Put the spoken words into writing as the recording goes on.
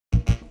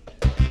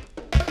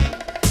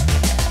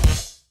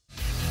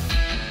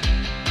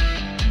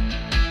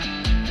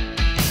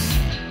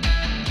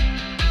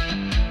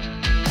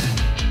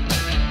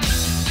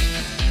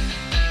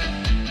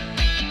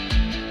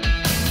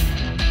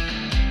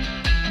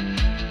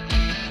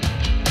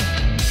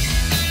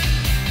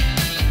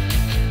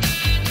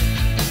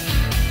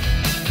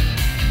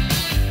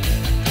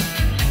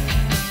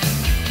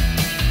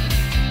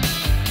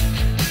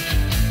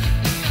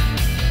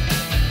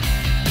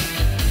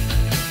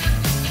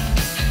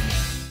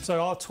So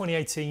our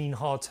 2018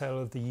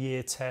 Hardtail of the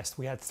Year test,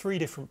 we had 3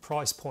 different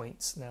price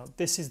points. Now,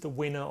 this is the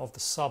winner of the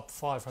sub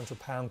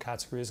 £500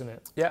 category, isn't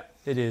it? Yeah,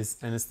 it is.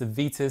 And it's the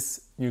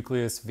Vitus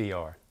Nucleus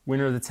VR.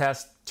 Winner of the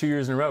test 2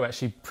 years in a row.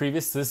 Actually,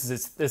 previous, this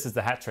is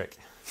the hat trick.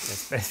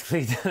 It's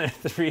basically done it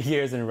 3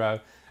 years in a row. And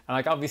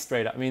like, I'll be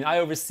straight up. I mean, I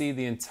oversee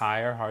the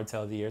entire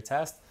Hardtail of the Year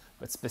test,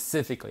 but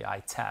specifically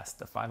I test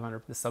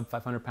the sub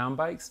 500 pound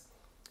bikes.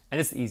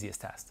 And it's the easiest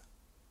test.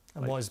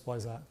 And why is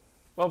that?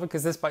 Well,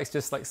 because this bike's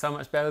just like so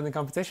much better than the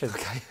competition.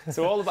 Okay.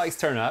 So all the bikes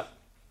turn up.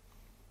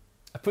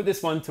 I put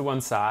this one to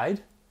one side,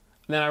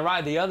 and then I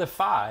ride the other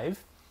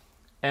 5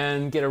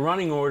 and get a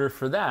running order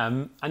for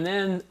them. And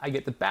then I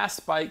get the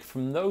best bike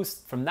from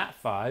that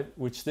 5,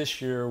 which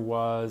this year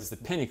was the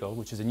Pinnacle,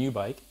 which is a new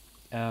bike.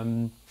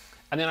 And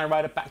then I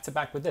ride it back to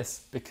back with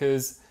this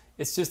because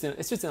it's in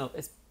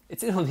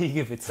a league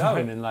of its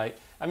own. And like,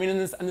 I mean, and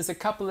there's a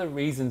couple of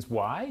reasons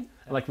why.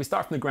 Like, we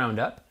start from the ground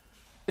up.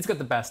 It's got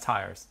the best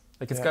tires.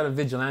 Like, it's got a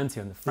Vigilante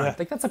on the front.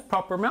 Like, that's a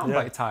proper mountain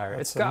bike tire.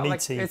 It's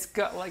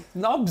got like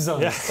knobs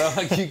on it, so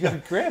like you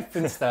got grip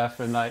and stuff,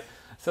 and like,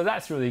 so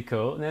that's really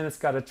cool. And then it's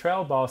got a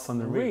trail boss on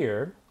the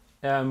rear,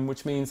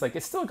 which means like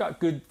it's still got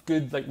good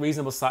like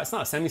reasonable size. It's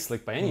not a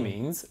semi-slick by any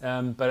means,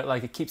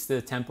 but it keeps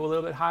the tempo a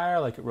little bit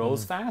higher. Like, it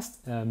rolls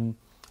fast, so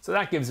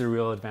that gives it a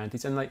real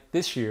advantage. And like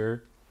this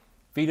year,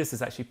 Vitus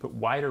has actually put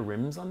wider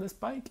rims on this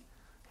bike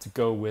to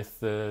go with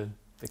the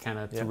kind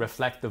of to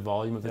reflect the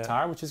volume of the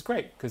tire, which is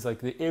great because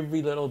like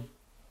every little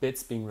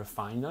bit's being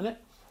refined on it.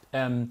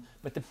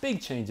 But the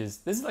big change is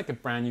this is like a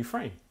brand new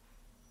frame.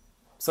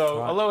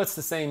 So although it's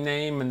the same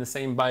name and the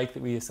same bike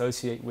that we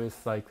associate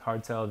with like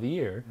Hardtail of the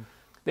Year,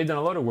 they've done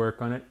a lot of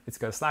work on it. It's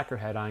got a slacker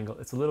head angle.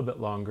 It's a little bit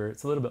longer.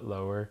 It's a little bit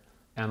lower,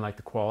 and like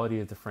the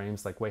quality of the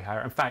frame's like way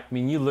higher. In fact, I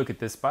mean, you look at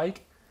this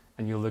bike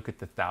and you look at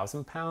the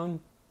 1,000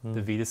 pound. The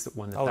Vitus that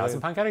won the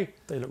 1,000 pound category.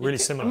 They look really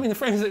similar. I mean, the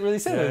frames look really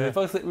similar. They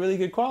both look really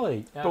good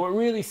quality. But what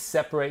really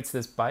separates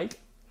this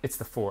bike, it's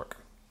the fork.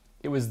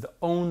 It was the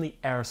only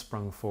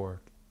air-sprung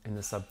fork in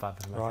the sub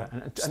 500. Right.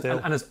 And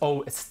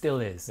it still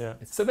is. Yeah.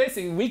 So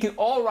basically, we can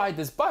all ride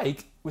this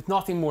bike with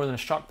nothing more than a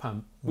shock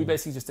pump. We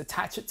basically just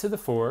attach it to the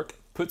fork,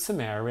 put some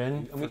air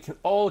in, and we can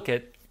all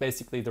get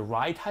basically the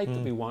ride height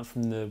that we want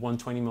from the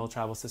 120mm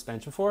travel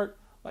suspension fork,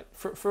 like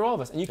for all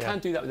of us. And you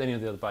can't do that with any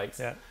of the other bikes.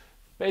 Yeah.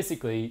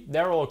 Basically,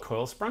 they're all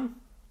coil sprung,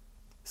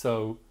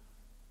 so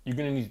you're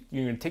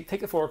gonna take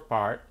the fork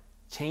apart,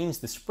 change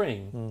the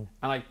spring,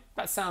 and like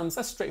that's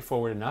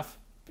straightforward enough.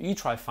 But you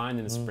try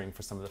finding a spring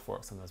for some of the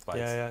forks on those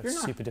bikes.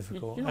 It's super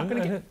difficult. You're not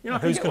gonna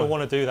get. Who's gonna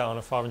want to do that on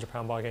a 500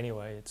 pound bike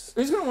anyway?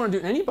 Who's gonna want to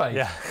do it on any bike?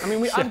 Yeah. I mean,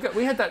 we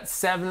had that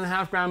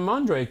 7.5 grand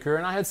Mondraker,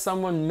 and I had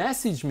someone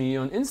message me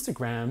on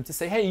Instagram to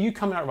say, "Hey, are you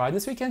coming out riding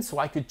this weekend so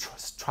I could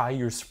try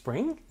your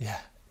spring?" Yeah.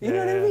 You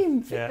know what I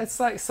mean? Yeah. It's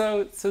like,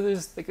 so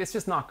there's like, it's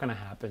just not going to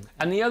happen.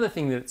 And the other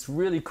thing that's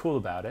really cool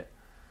about it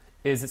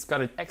is it's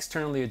got an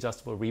externally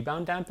adjustable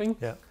rebound damping.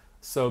 Yeah.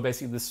 So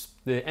basically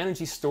the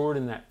energy stored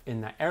in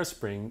that air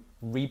spring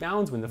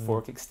rebounds when the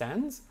fork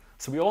extends.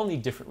 So we all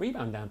need different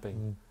rebound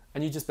damping.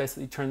 And you just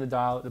basically turn the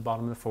dial at the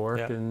bottom of the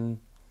fork and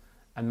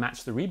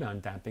match the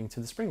rebound damping to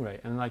the spring rate.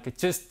 And like, it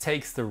just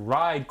takes the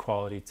ride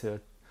quality to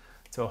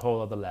a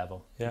whole other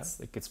level. Yeah.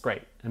 It's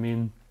great. I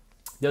mean,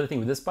 the other thing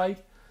with this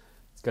bike,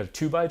 it's got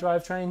a 2x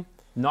drivetrain,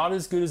 not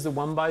as good as the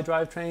 1x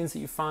drivetrains that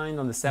you find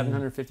on the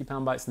 750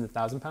 pound bikes and the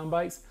 1,000 pound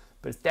bikes,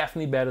 but it's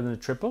definitely better than a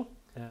triple.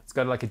 Yeah. It's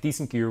got like a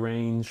decent gear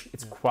range.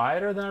 It's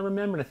quieter than I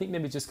remember, and I think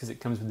maybe just because it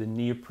comes with the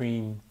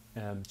neoprene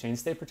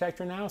chainstay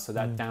protector now, so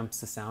that damps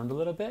the sound a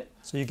little bit.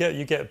 So you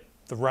get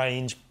the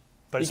range,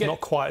 but it's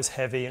not quite as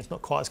heavy. It's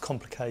not quite as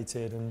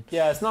complicated, and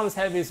it's not as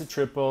heavy as a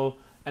triple.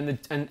 And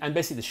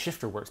basically the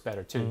shifter works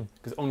better too,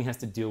 because it only has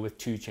to deal with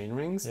 2 chain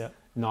rings,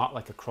 not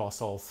like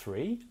across all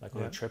 3, like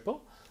on a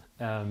triple.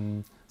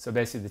 So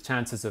basically the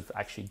chances of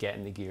actually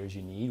getting the gears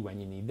you need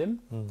when you need them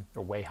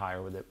are way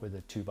higher with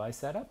a 2x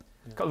setup.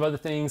 A couple of other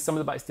things, some of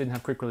the bikes didn't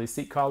have quick release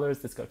seat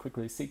collars. It's got quick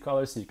release seat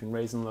collars, so you can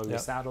raise and lower your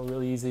saddle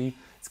really easy.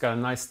 It's got a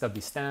nice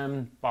stubby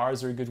stem,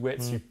 bars are a good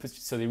width,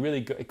 so they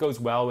really it goes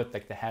well with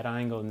like the head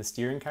angle and the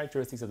steering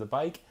characteristics of the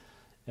bike.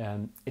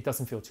 It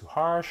doesn't feel too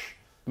harsh.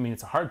 I mean,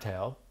 it's a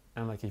hardtail.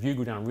 And like, if you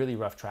go down really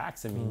rough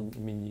tracks, I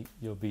mean,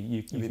 you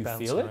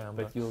feel it,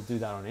 but you'll do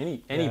that on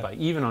any bike,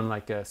 even on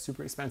like a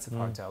super expensive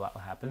hardtail, that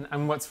will happen.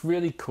 And what's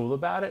really cool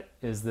about it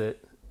is that,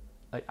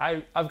 like,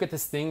 I've got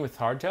this thing with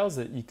hardtails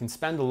that you can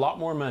spend a lot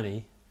more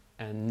money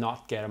and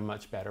not get a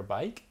much better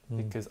bike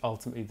because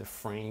ultimately the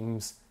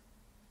frames,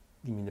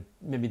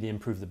 maybe they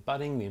improve the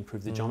butting, they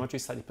improve the geometry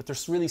slightly, but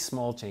there's really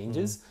small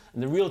changes.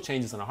 And the real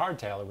changes on a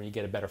hardtail are when you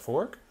get a better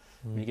fork,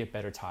 when you get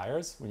better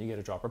tires, when you get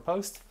a dropper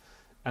post,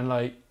 and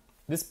like.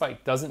 This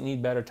bike doesn't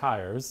need better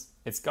tires.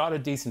 It's got a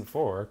decent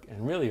fork,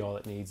 and really all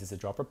it needs is a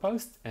dropper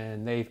post.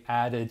 And they've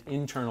added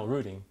internal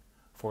routing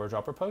for a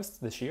dropper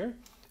post this year.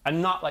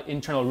 And not like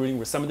internal routing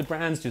where some of the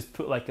brands just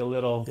put like a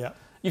little,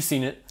 you've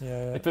seen it.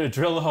 They put a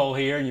drill hole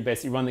here and you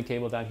basically run the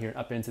cable down here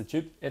up into the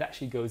tube. It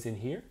actually goes in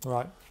here.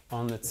 Right.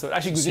 So it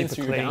actually goes in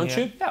through your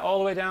downtube. Yeah, all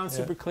the way down,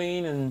 super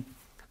clean. And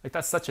Like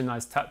that's such a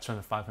nice touch on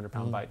a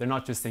 500-pound bike. They're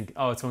not just thinking,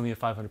 oh, it's only a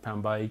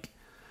 500-pound bike,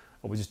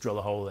 or we just drill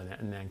a hole in it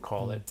and then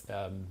call it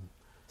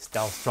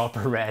stealth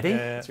dropper ready.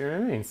 Yeah. Do you know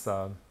what I mean?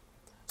 So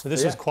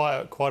this was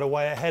quite a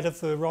way ahead of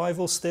the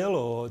rival still,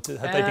 or have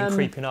they been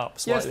creeping up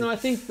slightly? Yes, no, I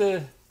think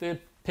the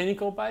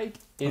Pinnacle bike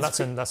is that's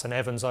an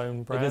Evans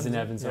own brand. It is an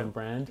Evans own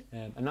brand,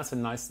 and that's a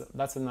nice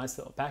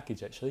little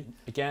package actually.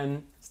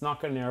 Again, it's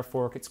not got an air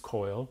fork; it's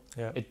coil.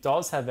 Yeah. It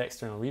does have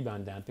external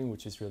rebound damping,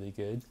 which is really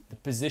good. The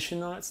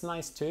position on it's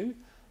nice too.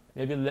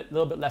 Maybe a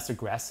little bit less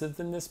aggressive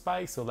than this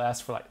bike, so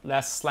less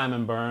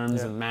slamming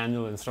berms and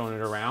manual and throwing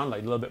it around, like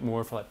a little bit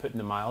more for like putting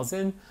the miles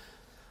in.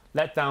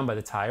 Let down by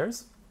the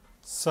tires.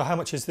 So how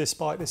much is this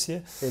bike this year?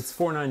 It's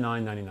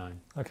 $499.99.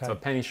 Okay. So a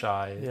penny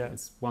shy. Yeah.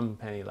 It's 1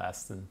 penny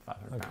less than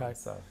 £500. Okay.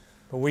 So.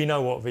 But we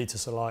know what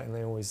Vitus are like, and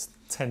they always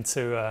tend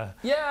to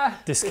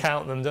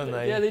discount them, don't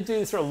they? Yeah, they do.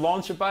 They sort of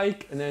launch a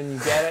bike, and then you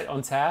get it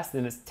on test,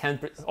 and it's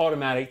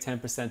automatic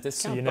 10% discount.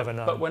 So you never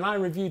know. But when I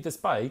reviewed this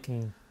bike,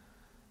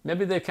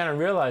 maybe they kind of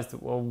realized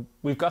that, well,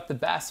 we've got the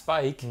best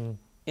bike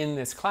in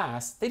this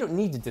class. They don't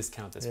need to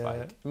discount this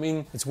bike. Yeah. I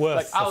mean, it's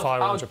worth the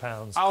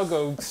 £500. I'll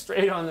go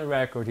straight on the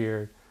record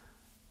here.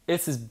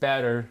 This is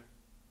better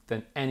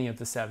than any of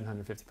the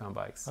 750-pound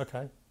bikes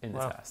in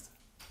this test.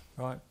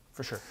 Right.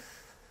 For sure.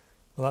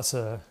 Well, makes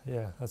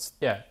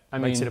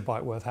it a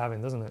bike worth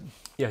having, doesn't it?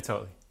 Yeah,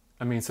 totally.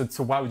 I mean, so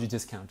why would you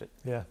discount it?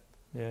 Yeah.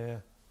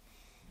 You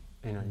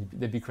know,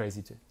 they'd be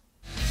crazy to.